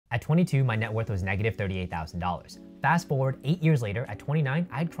At 22, my net worth was negative $38,000. Fast forward 8 years later, at 29,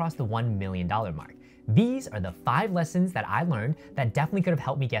 I'd crossed the $1 million mark. These are the 5 lessons that I learned that definitely could have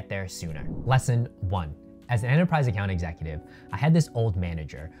helped me get there sooner. Lesson 1. As an enterprise account executive, I had this old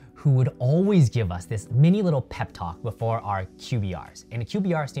manager who would always give us this mini little pep talk before our QBRs. And a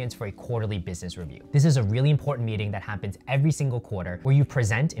QBR stands for a quarterly business review. This is a really important meeting that happens every single quarter where you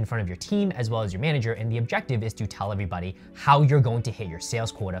present in front of your team as well as your manager, and the objective is to tell everybody how you're going to hit your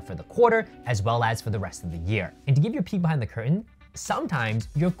sales quota for the quarter as well as for the rest of the year. And to give you a peek behind the curtain, sometimes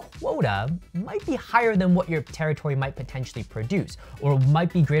your quota might be higher than what your territory might potentially produce, or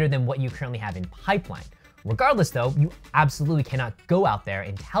might be greater than what you currently have in pipeline. Regardless though, you absolutely cannot go out there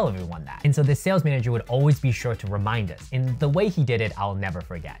and tell everyone that. And so this sales manager would always be sure to remind us. And the way he did it, I'll never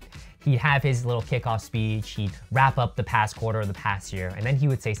forget. He'd have his little kickoff speech, he'd wrap up the past quarter or the past year, and then he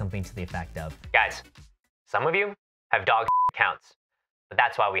would say something to the effect of, guys, some of you have dog accounts, but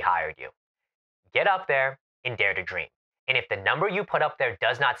that's why we hired you. Get up there and dare to dream. And if the number you put up there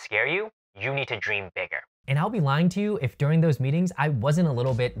does not scare you, you need to dream bigger. And I'll be lying to you if during those meetings I wasn't a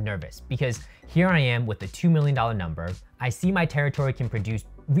little bit nervous, because here I am with the $2 million number. I see my territory can produce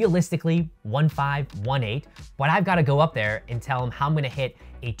realistically 1.5, 1.8, but I've got to go up there and tell them how I'm going to hit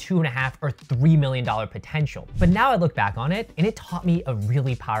a $2.5 or $3 million potential. But now I look back on it and it taught me a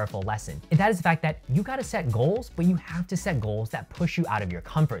really powerful lesson. And that is the fact that you got to set goals, but you have to set goals that push you out of your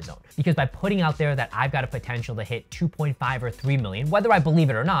comfort zone. Because by putting out there that I've got a potential to hit 2.5 or 3 million, whether I believe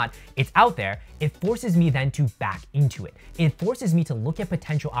it or not, it's out there. It forces me then to back into it. It forces me to look at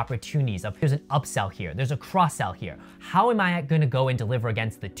potential opportunities of there's an upsell here, there's a cross sell here. How am I going to go and deliver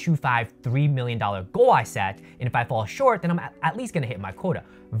against the $2.5, $3 million goal I set? And if I fall short, then I'm at least going to hit my quota.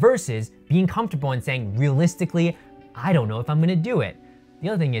 Versus being comfortable and saying, realistically, I don't know if I'm gonna do it. The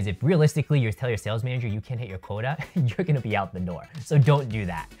other thing is, if realistically you tell your sales manager you can't hit your quota, you're gonna be out the door. So don't do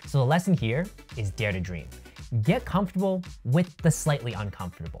that. So the lesson here is dare to dream. Get comfortable with the slightly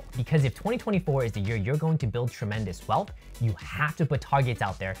uncomfortable. Because if 2024 is the year you're going to build tremendous wealth, you have to put targets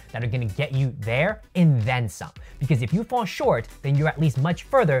out there that are gonna get you there and then some. Because if you fall short, then you're at least much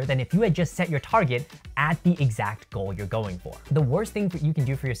further than if you had just set your target at the exact goal you're going for. The worst thing you can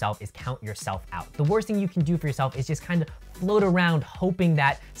do for yourself is count yourself out. The worst thing you can do for yourself is just kind of float around hoping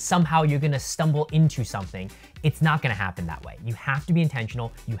that somehow you're gonna stumble into something. It's not gonna happen that way. You have to be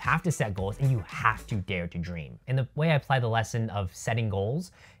intentional, you have to set goals, and you have to dare to dream. And the way I apply the lesson of setting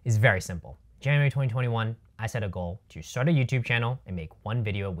goals is very simple. January 2021, I set a goal to start a YouTube channel and make 1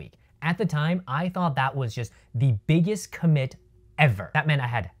 video a week. At the time, I thought that was just the biggest commit ever. That meant I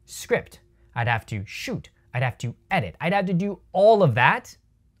had script, I'd have to shoot, I'd have to edit, I'd have to do all of that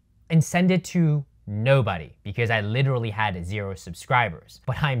and send it to nobody, because I literally had 0 subscribers.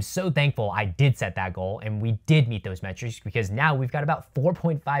 But I'm so thankful I did set that goal and we did meet those metrics, because now we've got about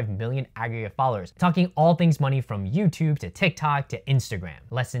 4.5 million aggregate followers. Talking all things money from YouTube to TikTok to Instagram.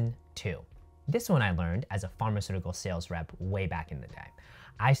 Lesson 2. This one I learned as a pharmaceutical sales rep way back in the day.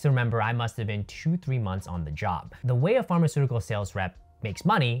 I still remember I must have been 2-3 months on the job. The way a pharmaceutical sales rep makes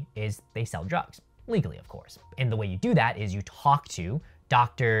money is they sell drugs, legally of course. And the way you do that is you talk to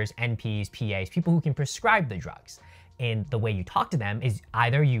doctors, NPs, PAs, people who can prescribe the drugs. And the way you talk to them is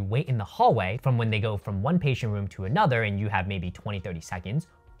either you wait in the hallway from when they go from one patient room to another and you have maybe 20-30 seconds,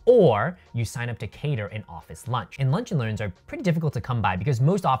 or you sign up to cater an office lunch. And lunch and learns are pretty difficult to come by because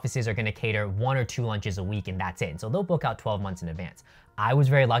most offices are gonna cater 1 or 2 lunches a week and that's it. So they'll book out 12 months in advance. I was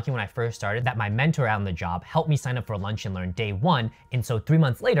very lucky when I first started that my mentor on the job helped me sign up for lunch and learn day 1. And so 3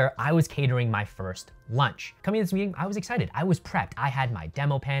 months later, I was catering my first lunch. Coming to this meeting, I was excited. I was prepped. I had my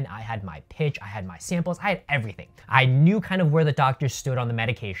demo pen, I had my pitch, I had my samples, I had everything. I knew kind of where the doctor stood on the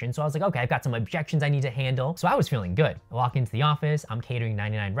medication. So I was like, okay, I've got some objections I need to handle. So I was feeling good. I walk into the office, I'm catering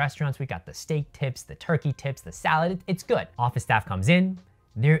 99 restaurants. We got the steak tips, the turkey tips, the salad. It's good. Office staff comes in,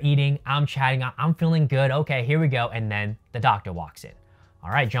 they're eating, I'm chatting, I'm feeling good. Okay, here we go. And then the doctor walks in. All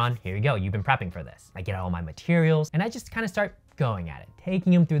right, John, here you go. You've been prepping for this. I get all my materials and I just kind of start going at it,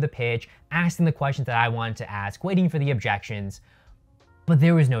 taking him through the pitch, asking the questions that I wanted to ask, waiting for the objections, but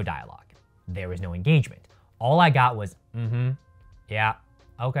there was no dialogue. There was no engagement. All I got was, yeah,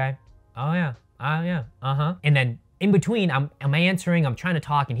 okay, oh yeah, uh-huh. And then in between, I'm answering, I'm trying to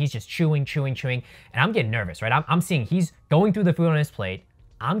talk, and he's just chewing, and I'm getting nervous, right? I'm seeing he's going through the food on his plate,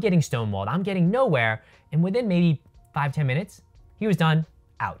 I'm getting stonewalled, I'm getting nowhere, and within maybe 5-10 minutes, he was done,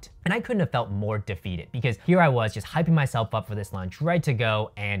 out. And I couldn't have felt more defeated because here I was just hyping myself up for this lunch, ready to go,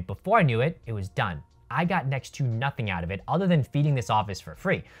 and before I knew it, it was done. I got next to nothing out of it other than feeding this office for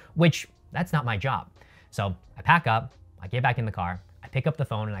free, which that's not my job. So I pack up, I get back in the car, I pick up the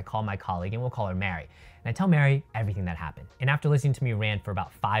phone and I call my colleague, and we'll call her Mary. And I tell Mary everything that happened. And after listening to me rant for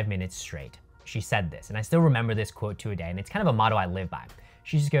about 5 minutes straight, she said this, and I still remember this quote to a day, and it's kind of a motto I live by.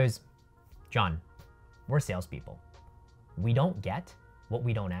 She just goes, John, we're salespeople. We don't get what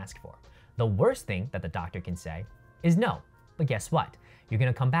we don't ask for. The worst thing that the doctor can say is no. But guess what? You're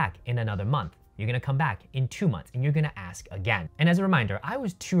gonna come back in another month. You're gonna come back in 2 months, and you're gonna ask again. And as a reminder, I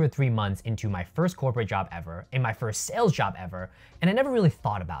was 2 or 3 months into my first corporate job ever, and my first sales job ever, and I never really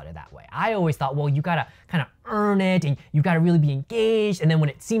thought about it that way. I always thought, well, you gotta kind of earn it, and you gotta really be engaged, and then when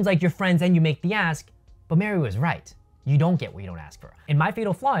it seems like you're friends, then you make the ask. But Mary was right. You don't get what you don't ask for. And my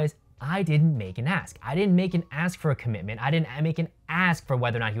fatal flaw is I didn't make an ask. I didn't make an ask for a commitment. I didn't make an ask for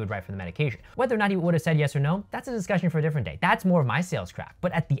whether or not he would write for the medication. Whether or not he would have said yes or no, that's a discussion for a different day. That's more of my sales craft.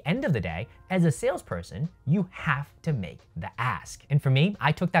 But at the end of the day, as a salesperson, you have to make the ask. And for me,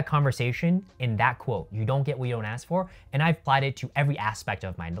 I took that conversation in that quote, you don't get what you don't ask for, and I've applied it to every aspect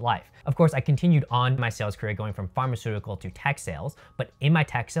of my life. Of course, I continued on my sales career going from pharmaceutical to tech sales, but in my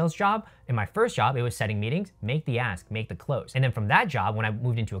tech sales job, in my first job, it was setting meetings, make the ask, make the close. And then from that job, when I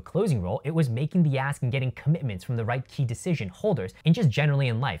moved into a closing role, it was making the ask and getting commitments from the right key decision holders, and just generally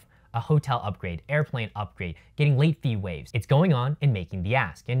in life. A hotel upgrade, airplane upgrade, getting late fee waivers. It's going on and making the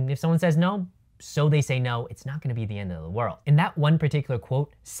ask. And if someone says no, so they say no, it's not gonna be the end of the world. And that one particular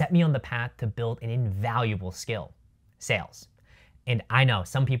quote set me on the path to build an invaluable skill, sales. And I know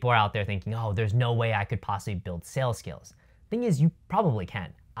some people are out there thinking, oh, there's no way I could possibly build sales skills. Thing is, you probably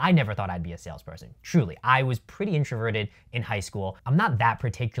can. I never thought I'd be a salesperson. Truly, I was pretty introverted in high school. I'm not that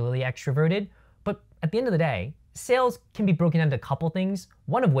particularly extroverted, but at the end of the day, sales can be broken into a couple things,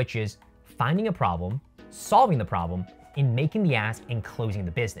 one of which is finding a problem, solving the problem, and making the ask and closing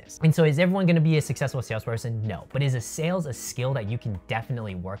the business. And so is everyone gonna be a successful salesperson? No. But is sales a skill that you can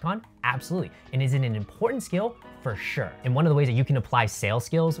definitely work on? Absolutely. And is it an important skill? For sure. And one of the ways that you can apply sales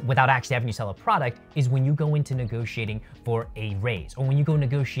skills without actually having to sell a product is when you go into negotiating for a raise or when you go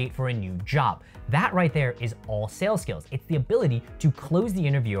negotiate for a new job. That right there is all sales skills. It's the ability to close the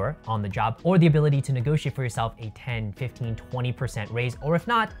interviewer on the job or the ability to negotiate for yourself a 10, 15, 20% raise, or if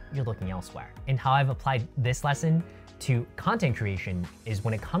not, you're looking elsewhere. And how I've applied this lesson to content creation is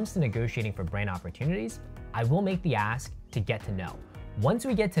when it comes to negotiating for brand opportunities, I will make the ask to get to know. Once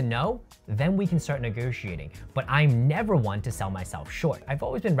we get to know, then we can start negotiating. But I'm never one to sell myself short. I've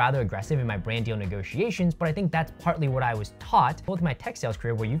always been rather aggressive in my brand deal negotiations, but I think that's partly what I was taught, both in my tech sales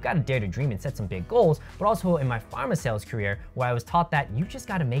career where you've got to dare to dream and set some big goals, but also in my pharma sales career where I was taught that you just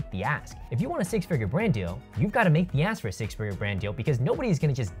got to make the ask. If you want a 6-figure brand deal, you've got to make the ask for a 6-figure brand deal because nobody's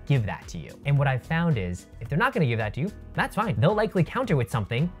going to just give that to you. And what I've found is if they're not going to give that to you, that's fine. They'll likely counter with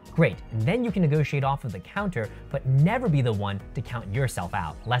something, great. And then you can negotiate off of the counter, but never be the one to count yourself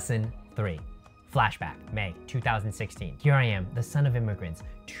out. Lesson 3. Flashback, May 2016. Here I am, the son of immigrants,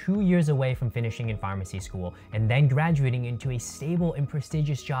 2 years away from finishing in pharmacy school and then graduating into a stable and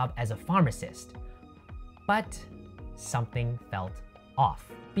prestigious job as a pharmacist. But something felt off.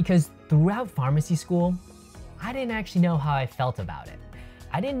 Because throughout pharmacy school, I didn't actually know how I felt about it.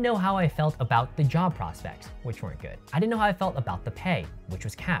 I didn't know how I felt about the job prospects, which weren't good. I didn't know how I felt about the pay, which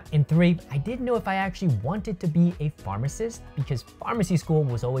was capped. And 3, I didn't know if I actually wanted to be a pharmacist because pharmacy school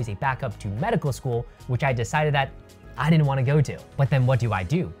was always a backup to medical school, which I decided that I didn't want to go to. But then what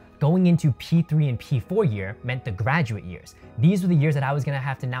do? Going into P3 and P4 year meant the graduate years. These were the years that I was gonna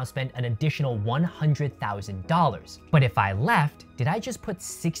have to now spend an additional $100,000. But if I left, did I just put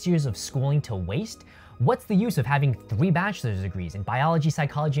 6 years of schooling to waste? What's the use of having 3 bachelor's degrees in biology,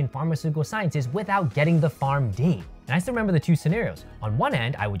 psychology, and pharmaceutical sciences without getting the PharmD? And I still remember the 2 scenarios. On one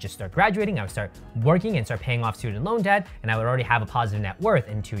end, I would just start graduating, I would start working and start paying off student loan debt, and I would already have a positive net worth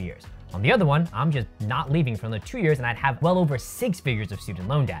in 2 years. On the other one, I'm just not leaving for another 2 years and I'd have well over 6 figures of student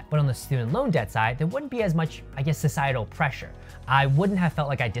loan debt. But on the student loan debt side, there wouldn't be as much, societal pressure. I wouldn't have felt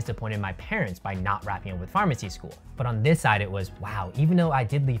like I disappointed my parents by not wrapping up with pharmacy school. But on this side, it was, wow, even though I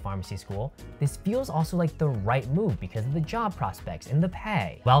did leave pharmacy school, this feels also like the right move because of the job prospects and the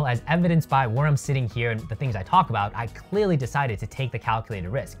pay. Well, as evidenced by where I'm sitting here and the things I talk about, I clearly decided to take the calculated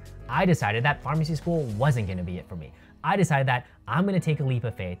risk. I decided that pharmacy school wasn't gonna be it for me. I decided that I'm gonna take a leap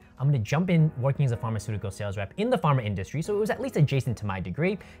of faith. I'm gonna jump in working as a pharmaceutical sales rep in the pharma industry, so it was at least adjacent to my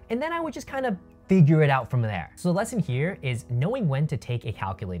degree, and then I would just kind of figure it out from there. So the lesson here is knowing when to take a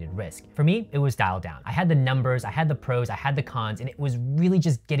calculated risk. For me, it was dialed down. I had the numbers, I had the pros, I had the cons, and it was really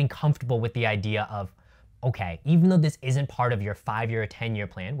just getting comfortable with the idea of, okay, even though this isn't part of your 5-year or 10-year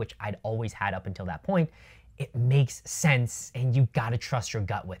plan, which I'd always had up until that point, it makes sense and you gotta trust your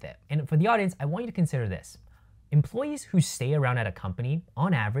gut with it. And for the audience, I want you to consider this. Employees who stay around at a company,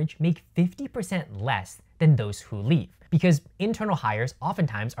 on average, make 50% less than those who leave, because internal hires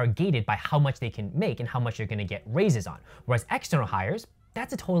oftentimes are gated by how much they can make and how much you're gonna get raises on, whereas external hires,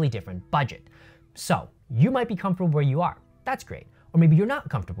 that's a totally different budget. So you might be comfortable where you are. That's great. Or maybe you're not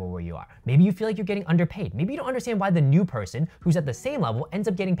comfortable where you are. Maybe you feel like you're getting underpaid. Maybe you don't understand why the new person who's at the same level ends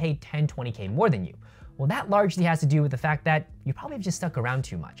up getting paid 10, 20K more than you. Well, that largely has to do with the fact that you probably have just stuck around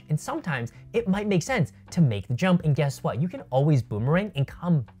too much. And sometimes it might make sense to make the jump, and guess what? You can always boomerang and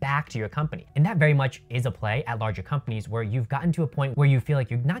come back to your company. And that very much is a play at larger companies where you've gotten to a point where you feel like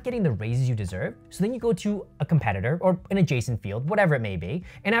you're not getting the raises you deserve. So then you go to a competitor or an adjacent field, whatever it may be.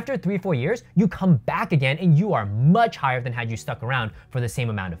 And after 3 or 4 years, you come back again and you are much higher than had you stuck around for the same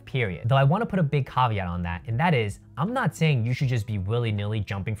amount of period. Though I want to put a big caveat on that, and that is, I'm not saying you should just be willy-nilly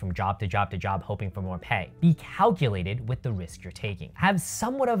jumping from job to job to job hoping for more pay. Be calculated with the risk you're taking. Have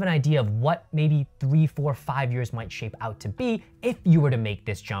somewhat of an idea of what maybe 3, 4, 5 years might shape out to be if you were to make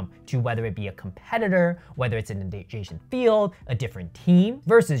this jump to whether it be a competitor, whether it's an adjacent field, a different team,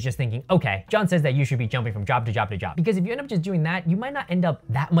 versus just thinking, okay, John says that you should be jumping from job to job to job. Because if you end up just doing that, you might not end up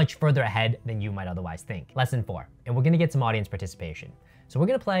that much further ahead than you might otherwise think. Lesson 4, and we're gonna get some audience participation. So we're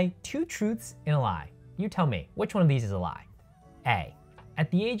gonna play 2 truths and a lie. You tell me, which one of these is a lie? A, at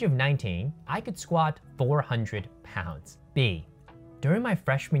the age of 19, I could squat 400 pounds. B, during my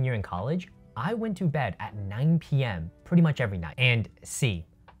freshman year in college, I went to bed at 9 p.m. pretty much every night. And C,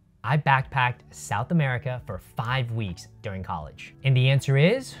 I backpacked South America for 5 weeks during college. And the answer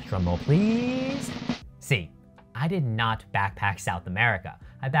is, drumroll please, C, I did not backpack South America.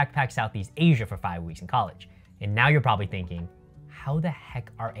 I backpacked Southeast Asia for 5 weeks in college. And now you're probably thinking, how the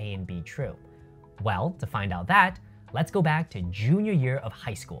heck are A and B true? Well, to find out that, let's go back to junior year of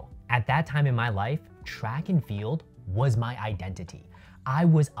high school. At that time in my life, track and field was my identity. I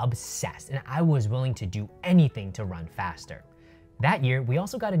was obsessed and I was willing to do anything to run faster. That year, we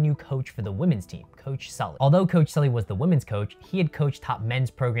also got a new coach for the women's team, Coach Sully. Although Coach Sully was the women's coach, he had coached top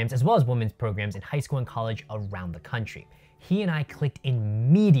men's programs as well as women's programs in high school and college around the country. He and I clicked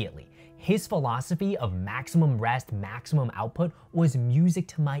immediately. His philosophy of maximum rest, maximum output was music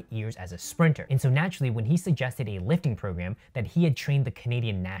to my ears as a sprinter. And so naturally, when he suggested a lifting program that he had trained the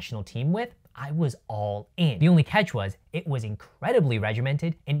Canadian national team with, I was all in. The only catch was it was incredibly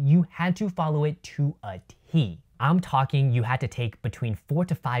regimented and you had to follow it to a T. I'm talking you had to take between 4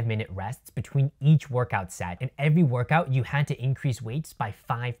 to 5 minute rests between each workout set, and every workout you had to increase weights by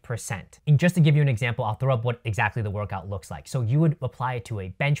 5%. And just to give you an example, I'll throw up what exactly the workout looks like. So you would apply it to a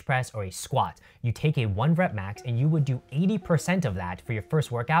bench press or a squat. You take a 1 rep max and you would do 80% of that for your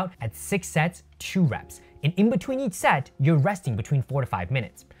first workout at 6 sets, 2 reps. And in between each set, you're resting between 4 to 5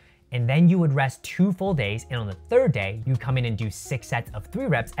 minutes. And then you would rest 2 full days, and on the 3rd day, you come in and do 6 sets of 3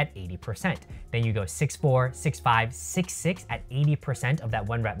 reps at 80%. Then you go 6-4, 6-5, 6-6 at 80% of that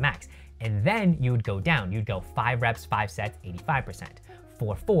 1 rep max. And then you would go down. You'd go 5 reps, 5 sets, 85%.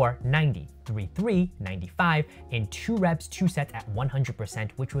 4-4, 90, 3-3, 95, and 2 reps, 2 sets at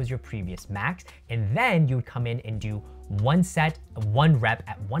 100%, which was your previous max. And then you would come in and do 1 set, 1 rep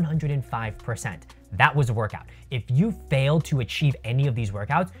at 105%. That was a workout. If you failed to achieve any of these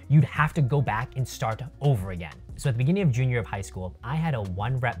workouts, you'd have to go back and start over again. So at the beginning of junior year of high school, I had a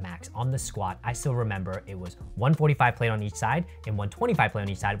 1 rep max on the squat. I still remember it was 145 plate on each side and 125 plate on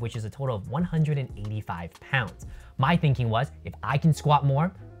each side, which is a total of 185 pounds. My thinking was, if I can squat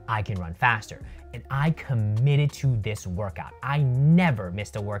more, I can run faster. And I committed to this workout. I never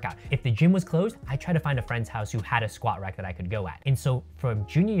missed a workout. If the gym was closed, I tried to find a friend's house who had a squat rack that I could go at. And so from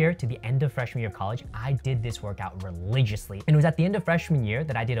junior year to the end of freshman year of college, I did this workout religiously. And it was at the end of freshman year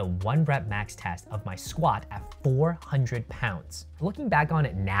that I did a 1 rep max test of my squat at 400 pounds. Looking back on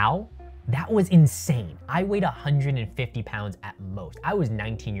it now, that was insane. I weighed 150 pounds at most. I was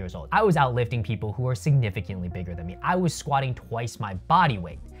 19 years old. I was outlifting people who were significantly bigger than me. I was squatting twice my body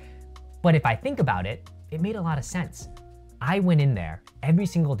weight. But if I think about it, it made a lot of sense. I went in there every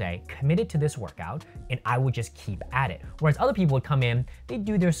single day, committed to this workout, and I would just keep at it. Whereas other people would come in, they'd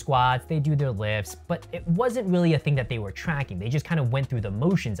do their squats, they'd do their lifts, but it wasn't really a thing that they were tracking. They just kind of went through the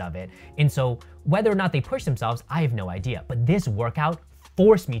motions of it. And so whether or not they pushed themselves, I have no idea. But this workout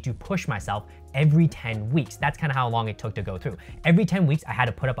forced me to push myself every 10 weeks. That's kind of how long it took to go through. Every 10 weeks, I had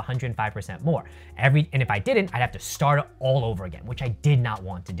to put up 105% more. And if I didn't, I'd have to start all over again, which I did not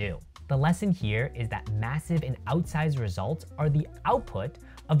want to do. The lesson here is that massive and outsized results are the output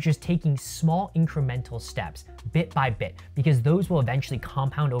of just taking small incremental steps bit by bit, because those will eventually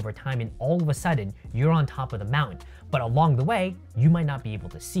compound over time and all of a sudden you're on top of the mountain. But along the way, you might not be able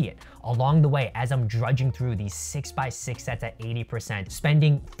to see it. Along the way, as I'm drudging through these 6x6 sets at 80%,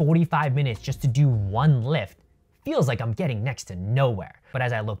 spending 45 minutes just to do 1 lift, feels like I'm getting next to nowhere. But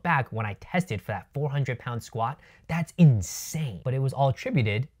as I look back, when I tested for that 400-pound squat, that's insane. But it was all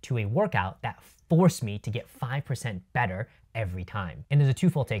attributed to a workout that forced me to get 5% better every time. And there's a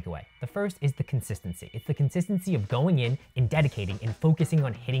twofold takeaway. The first is the consistency. It's the consistency of going in and dedicating and focusing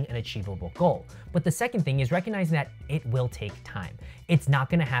on hitting an achievable goal. But the second thing is recognizing that it will take time. It's not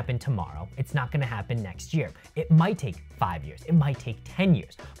gonna happen tomorrow. It's not gonna happen next year. It might take 5 years. It might take 10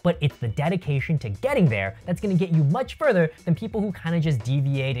 years. But it's the dedication to getting there that's gonna get you much further than people who kind of just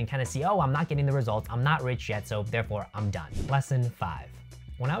deviate and kind of see, oh, I'm not getting the results. I'm not rich yet, so therefore I'm done. Lesson 5.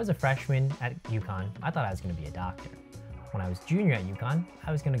 When I was a freshman at UConn, I thought I was gonna be a doctor. When I was junior at UConn,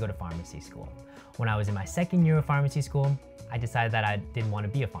 I was gonna go to pharmacy school. When I was in my second year of pharmacy school, I decided that I didn't want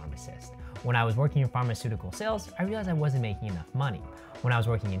to be a pharmacist. When I was working in pharmaceutical sales, I realized I wasn't making enough money. When I was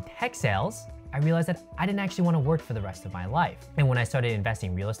working in tech sales, I realized that I didn't actually want to work for the rest of my life. And when I started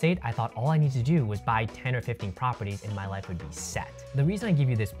investing in real estate, I thought all I needed to do was buy 10 or 15 properties and my life would be set. The reason I give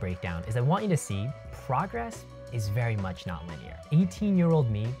you this breakdown is I want you to see progress is very much not linear. 18-year-old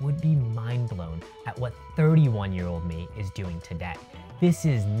me would be mind blown at what 31-year-old me is doing today. This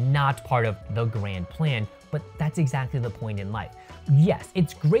is not part of the grand plan, but that's exactly the point in life. Yes,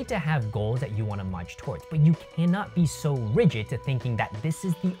 it's great to have goals that you want to march towards, but you cannot be so rigid to thinking that this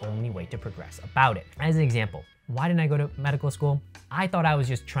is the only way to progress about it. As an example, why didn't I go to medical school? I thought I was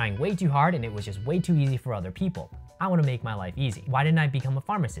just trying way too hard and it was just way too easy for other people. I want to make my life easy. Why didn't I become a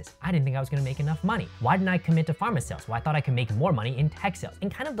pharmacist? I didn't think I was going to make enough money. Why didn't I commit to pharma sales? Well, I thought I could make more money in tech sales.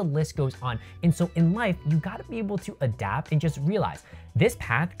 And kind of the list goes on. And so in life, you got to be able to adapt and just realize this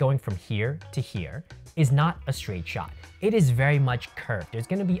path going from here to here is not a straight shot. It is very much curved. There's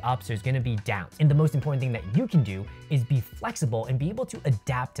gonna be ups, there's gonna be downs. And the most important thing that you can do is be flexible and be able to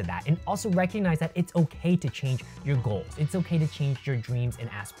adapt to that and also recognize that it's okay to change your goals. It's okay to change your dreams and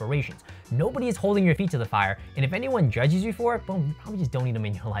aspirations. Nobody is holding your feet to the fire, and if anyone judges you for it, well, you probably just don't need them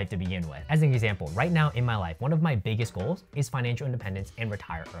in your life to begin with. As an example, right now in my life, one of my biggest goals is financial independence and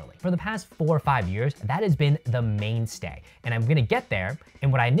retire early. For the past 4 or 5 years, that has been the mainstay, and I'm gonna get there,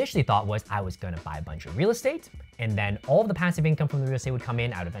 and what I initially thought was I was gonna buy a bunch of real estate, and then all of the passive income from the real estate would come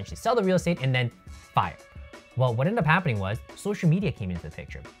in, I would eventually sell the real estate, and then fire. Well, what ended up happening was social media came into the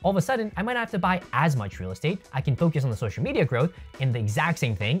picture. All of a sudden, I might not have to buy as much real estate. I can focus on the social media growth and the exact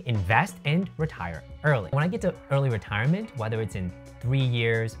same thing, invest and retire early. When I get to early retirement, whether it's in 3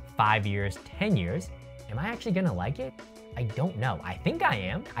 years, 5 years, 10 years, am I actually gonna like it? I don't know. I think I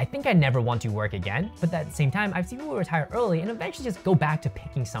am. I think I never want to work again, but at the same time, I've seen people retire early and eventually just go back to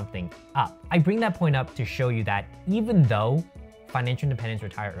picking something up. I bring that point up to show you that even though financial independence,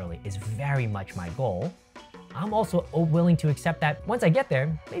 retire early is very much my goal, I'm also willing to accept that once I get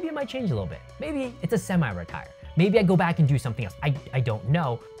there, maybe it might change a little bit. Maybe it's a semi-retire. Maybe I go back and do something else. I don't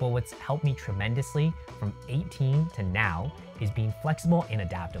know, but what's helped me tremendously from 18 to now is being flexible and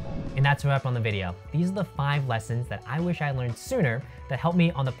adaptable. And that's a wrap on the video. These are the 5 lessons that I wish I learned sooner that helped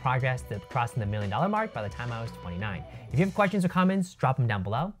me on the progress to crossing the $1 million mark by the time I was 29. If you have questions or comments, drop them down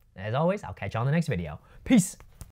below. And as always, I'll catch you on the next video. Peace.